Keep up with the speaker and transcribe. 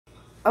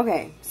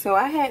Okay, so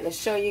I had to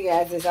show you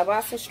guys this. I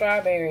bought some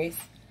strawberries.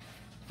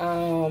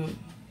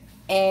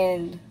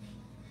 And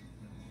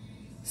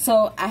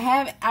so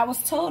I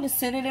was told to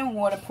sit it in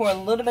water, pour a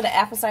little bit of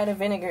apple cider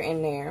vinegar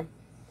in there.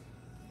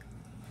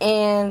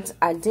 And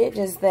I did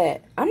just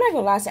that. I'm not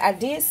gonna lie to you, I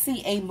did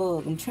see a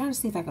bug. I'm trying to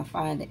see if I can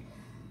find it.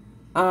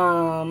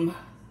 I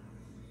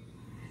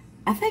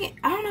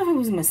don't know if it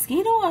was a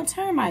mosquito or a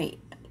termite.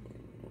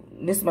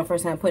 This is my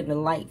first time putting the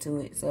light to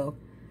it, so.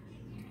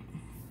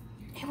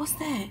 Hey, what's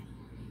that?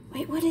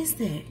 Wait, what is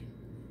that?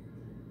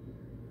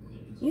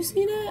 You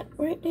see that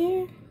right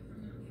there?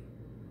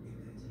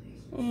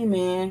 Hey,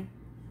 man.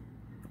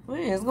 What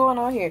is going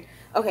on here?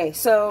 Okay,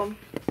 so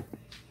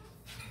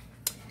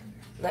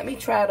let me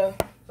try to.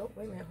 Oh,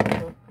 wait a minute.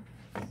 Hold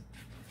on.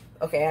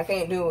 Okay, I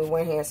can't do it with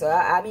one hand, so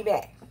I'll be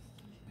back.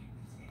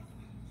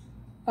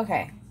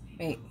 Okay,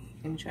 wait.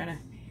 Let me try to.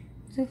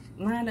 Is it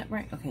lined up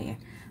right? Okay, yeah.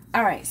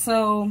 All right,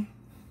 so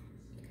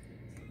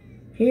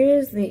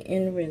here's the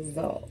end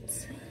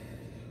result.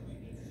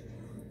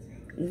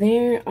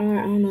 There are,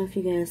 I don't know if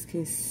you guys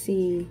can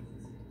see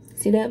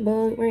that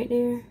bug right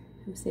there?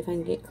 Let me see if I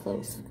can get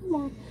close. Come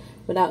on.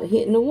 Without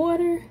hitting the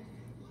water.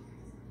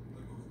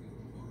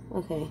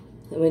 Okay.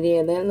 But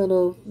yeah,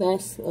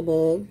 that's a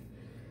bug.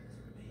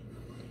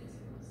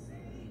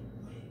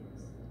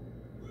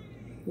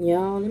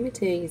 Y'all, let me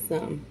tell you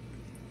something.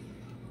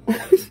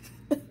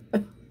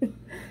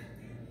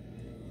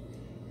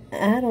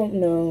 I don't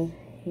know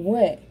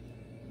what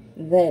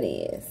that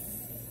is.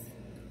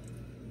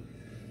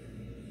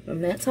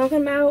 I'm not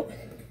talking about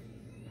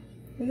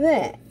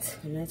that.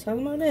 I'm not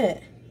talking about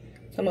that.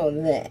 I'm talking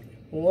about that.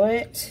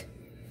 What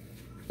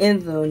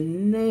in the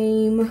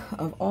name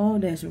of all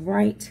that's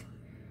right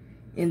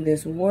in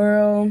this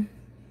world?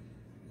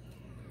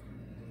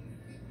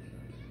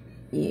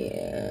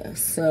 Yeah,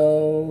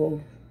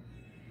 so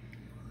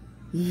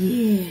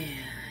yeah,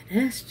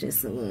 that's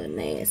just a little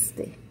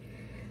nasty.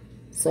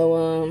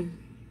 So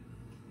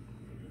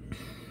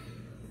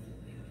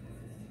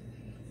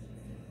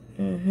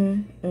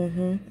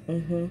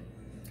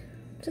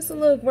just a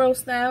little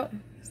grossed out.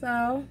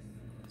 So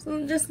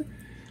just a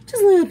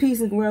little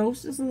piece of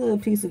gross. Just a little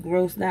piece of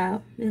grossed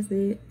out. That's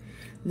it.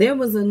 There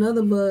was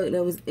another bug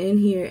that was in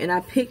here, and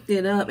I picked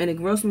it up, and it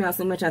grossed me out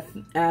so much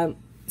I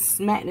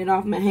smacked it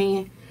off my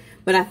hand.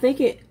 But I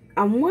think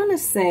I want to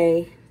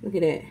say, look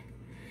at that.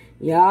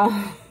 Y'all.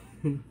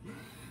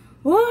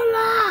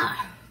 Voila!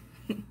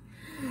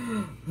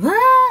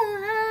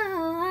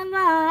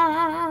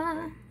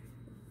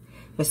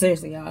 But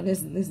seriously, y'all,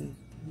 that's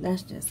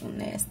just some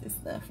nasty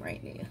stuff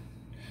right there.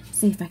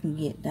 See if I can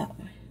get that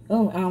one.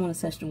 Oh, I don't want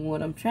to touch the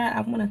water.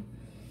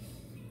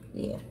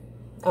 Yeah.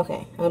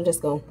 Okay, I'm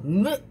just going.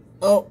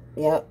 Oh,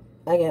 yep,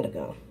 I gotta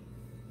go.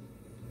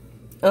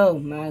 Oh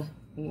my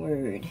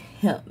word,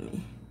 help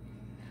me.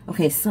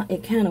 Okay, so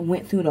it kind of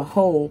went through the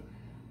holes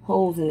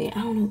in there.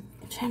 I don't know.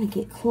 I'm trying to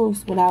get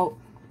close without.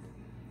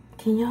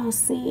 Can y'all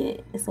see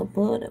it? It's a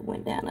bug that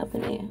went down up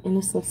in there, and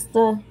there's some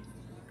stuff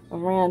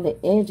around the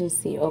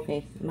edges here.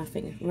 Okay, my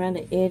finger around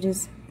the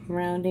edges,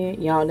 around there.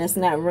 Y'all, that's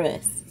not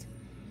rust.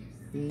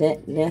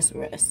 That's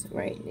rust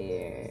right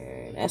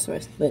there. That's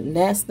rust. But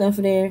that stuff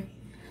there.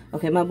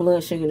 Okay, my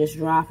blood sugar is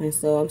dropping,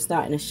 so I'm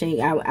starting to shake.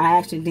 I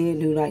actually did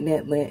do like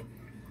that, but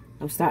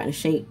I'm starting to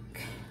shake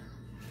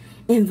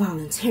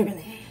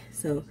involuntarily.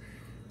 So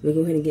we'll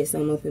go ahead and get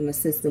some up in my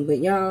system. But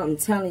y'all, I'm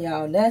telling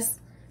y'all,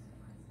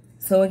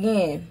 so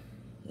again.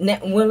 Now,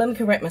 well, let me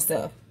correct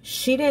myself.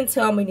 She didn't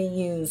tell me to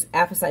use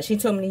apple cider. She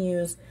told me to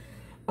use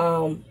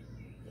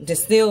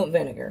distilled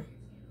vinegar,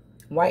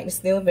 white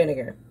distilled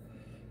vinegar,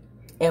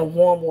 and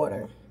warm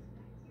water.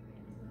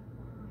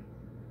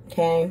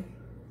 Okay,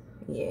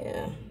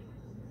 yeah.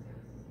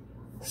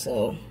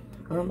 So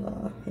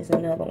here's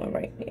another one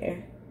right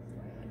there.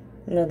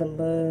 Another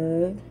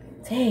bug.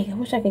 Dang, I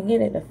wish I could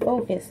get it to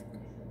focus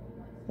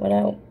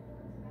without.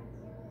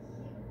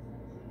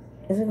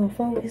 Is it gonna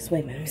focus?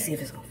 Wait a minute, let me see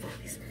if it's gonna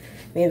focus.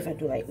 Maybe if I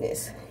do like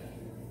this.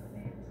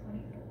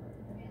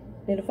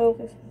 Did it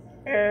focus?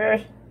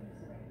 I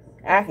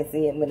can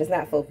see it, but it's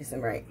not focusing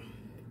right.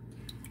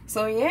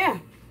 So yeah.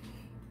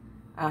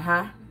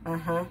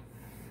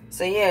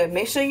 So yeah,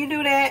 make sure you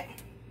do that.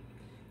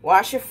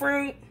 Wash your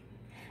fruit.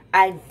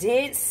 I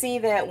did see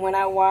that when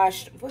I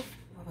washed, what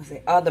was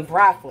it? The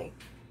broccoli.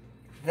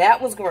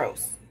 That was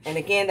gross. And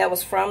again, that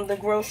was from the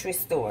grocery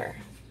store.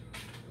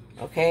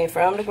 Okay,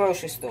 from the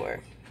grocery store.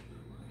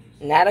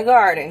 Not a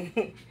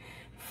garden.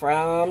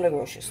 From the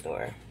grocery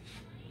store.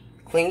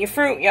 Clean your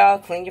fruit, y'all.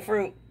 Clean your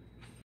fruit.